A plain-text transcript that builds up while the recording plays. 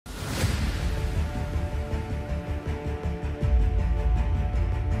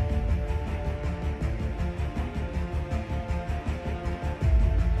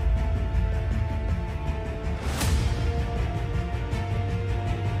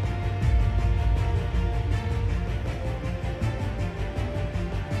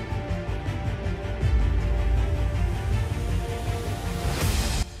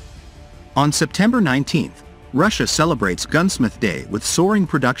On September 19, Russia celebrates Gunsmith Day with soaring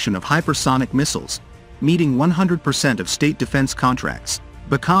production of hypersonic missiles, meeting 100% of state defense contracts.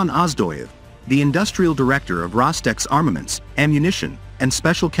 Bakan Ozdoyev, the industrial director of Rostec's Armaments, Ammunition, and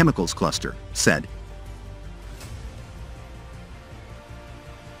Special Chemicals Cluster, said.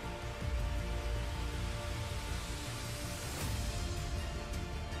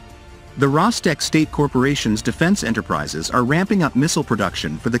 The Rostec State Corporation's defense enterprises are ramping up missile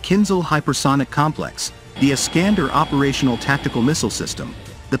production for the Kinzhal Hypersonic Complex, the Iskander Operational Tactical Missile System,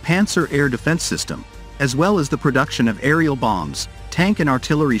 the Panzer Air Defense System, as well as the production of aerial bombs, tank and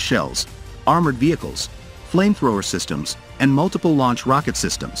artillery shells, armored vehicles, flamethrower systems, and multiple launch rocket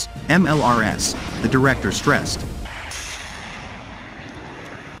systems, MLRS, the director stressed.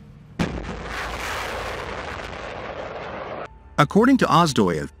 According to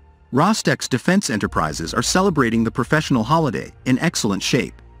Ozdoyev, Rostec's defense enterprises are celebrating the professional holiday in excellent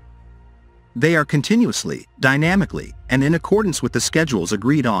shape. They are continuously, dynamically, and in accordance with the schedules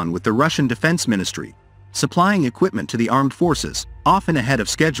agreed on with the Russian Defense Ministry, supplying equipment to the armed forces, often ahead of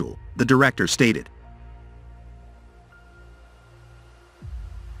schedule, the director stated.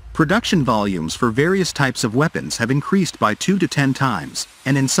 Production volumes for various types of weapons have increased by 2 to 10 times,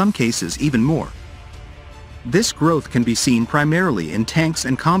 and in some cases even more. This growth can be seen primarily in tanks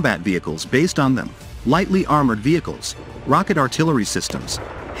and combat vehicles based on them, lightly armored vehicles, rocket artillery systems,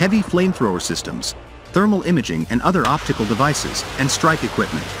 heavy flamethrower systems, thermal imaging and other optical devices, and strike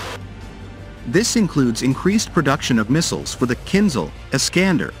equipment. This includes increased production of missiles for the Kinzhal,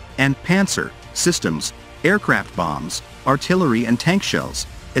 Iskander, and Panzer systems, aircraft bombs, artillery and tank shells,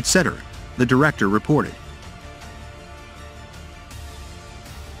 etc., the director reported.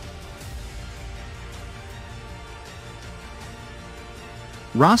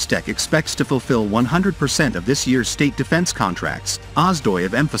 Rostec expects to fulfill 100% of this year's state defense contracts,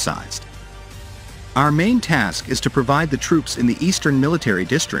 Ozdoyev emphasized. Our main task is to provide the troops in the Eastern Military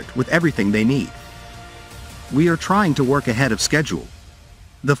District with everything they need. We are trying to work ahead of schedule.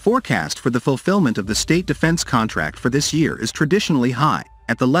 The forecast for the fulfillment of the state defense contract for this year is traditionally high,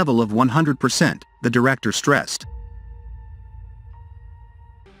 at the level of 100%, the director stressed.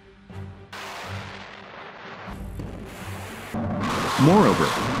 Moreover,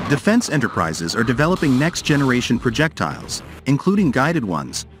 defense enterprises are developing next-generation projectiles, including guided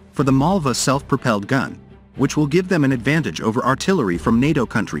ones, for the Malva self-propelled gun, which will give them an advantage over artillery from NATO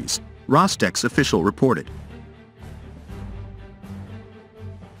countries, Rostec's official reported.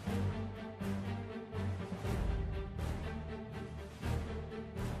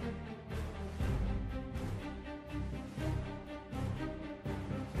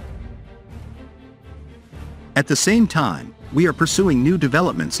 At the same time, we are pursuing new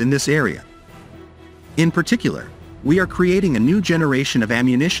developments in this area. In particular, we are creating a new generation of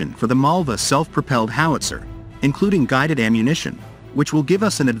ammunition for the Malva self-propelled howitzer, including guided ammunition, which will give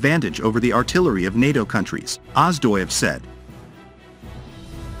us an advantage over the artillery of NATO countries, Ozdoyev said.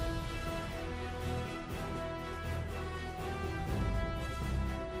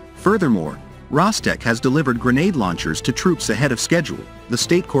 Furthermore, Rostec has delivered grenade launchers to troops ahead of schedule, the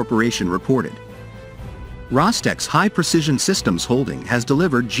state corporation reported. Rostec's High Precision Systems holding has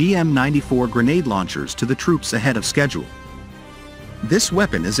delivered GM-94 grenade launchers to the troops ahead of schedule. This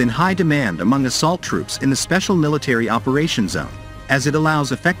weapon is in high demand among assault troops in the Special Military Operations Zone, as it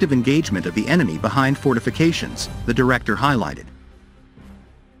allows effective engagement of the enemy behind fortifications, the director highlighted.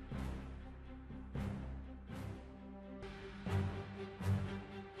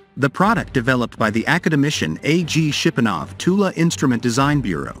 The product developed by the academician A.G. Shipanov Tula Instrument Design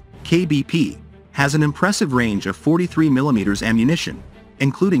Bureau, KBP, has an impressive range of 43mm ammunition,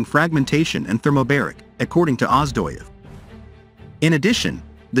 including fragmentation and thermobaric, according to Ozdoyev. In addition,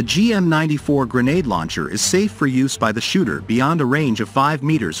 the GM-94 grenade launcher is safe for use by the shooter beyond a range of 5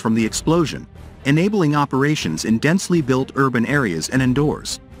 meters from the explosion, enabling operations in densely built urban areas and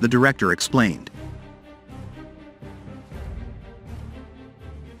indoors, the director explained.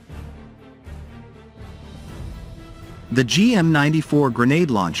 The GM-94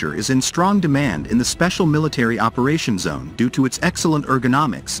 grenade launcher is in strong demand in the Special Military Operations Zone due to its excellent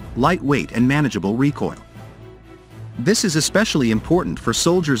ergonomics, lightweight and manageable recoil. This is especially important for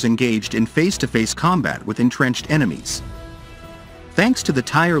soldiers engaged in face-to-face combat with entrenched enemies. Thanks to the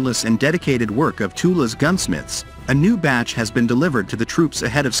tireless and dedicated work of Tula's gunsmiths, a new batch has been delivered to the troops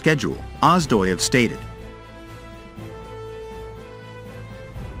ahead of schedule, Ozdoyev stated.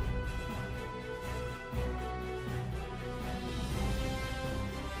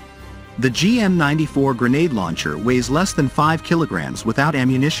 The GM-94 grenade launcher weighs less than 5 kilograms without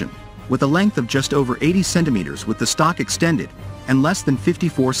ammunition, with a length of just over 80 centimeters with the stock extended, and less than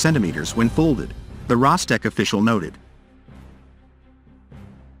 54 centimeters when folded, the Rostec official noted.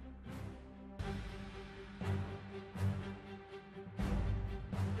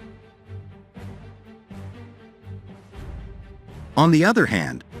 On the other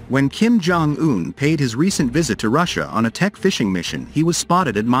hand, when Kim Jong-un paid his recent visit to Russia on a tech fishing mission, he was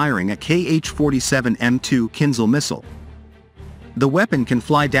spotted admiring a Kh-47M2 Kinzhal missile. The weapon can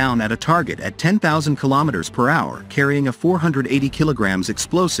fly down at a target at 10,000 kilometers per hour, carrying a 480 kilograms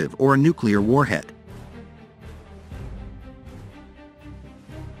explosive or a nuclear warhead.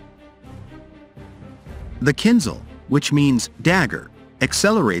 The Kinzhal, which means dagger,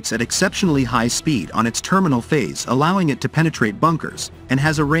 accelerates at exceptionally high speed on its terminal phase, allowing it to penetrate bunkers, and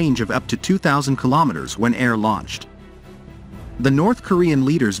has a range of up to 2,000 kilometers when air-launched. The North Korean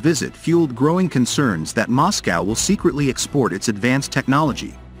leader's visit fueled growing concerns that Moscow will secretly export its advanced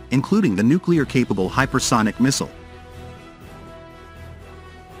technology, including the nuclear-capable hypersonic missile.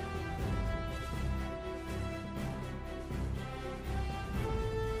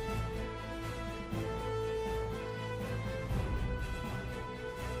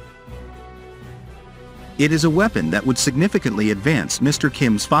 It is a weapon that would significantly advance Mr.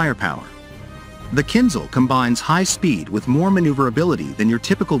 Kim's firepower. The Kinzhal combines high speed with more maneuverability than your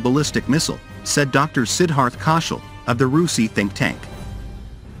typical ballistic missile, said Dr. Siddharth Kaushal of the RUSI think tank.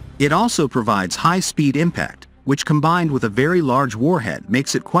 It also provides high-speed impact, which combined with a very large warhead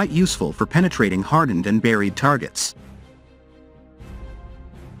makes it quite useful for penetrating hardened and buried targets.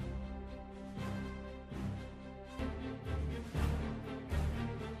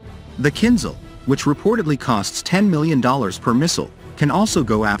 The Kinzhal, which reportedly costs $10 million per missile, can also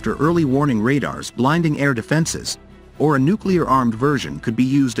go after early warning radars blinding air defenses, or a nuclear-armed version could be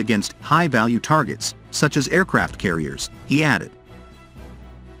used against high-value targets, such as aircraft carriers, he added.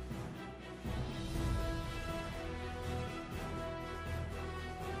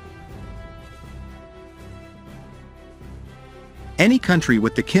 Any country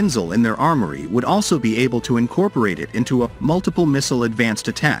with the Kinzhal in their armory would also be able to incorporate it into a multiple missile advanced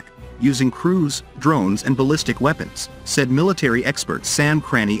attack, using cruise, drones and ballistic weapons, said military expert Sam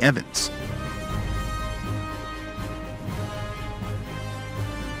Cranny Evans.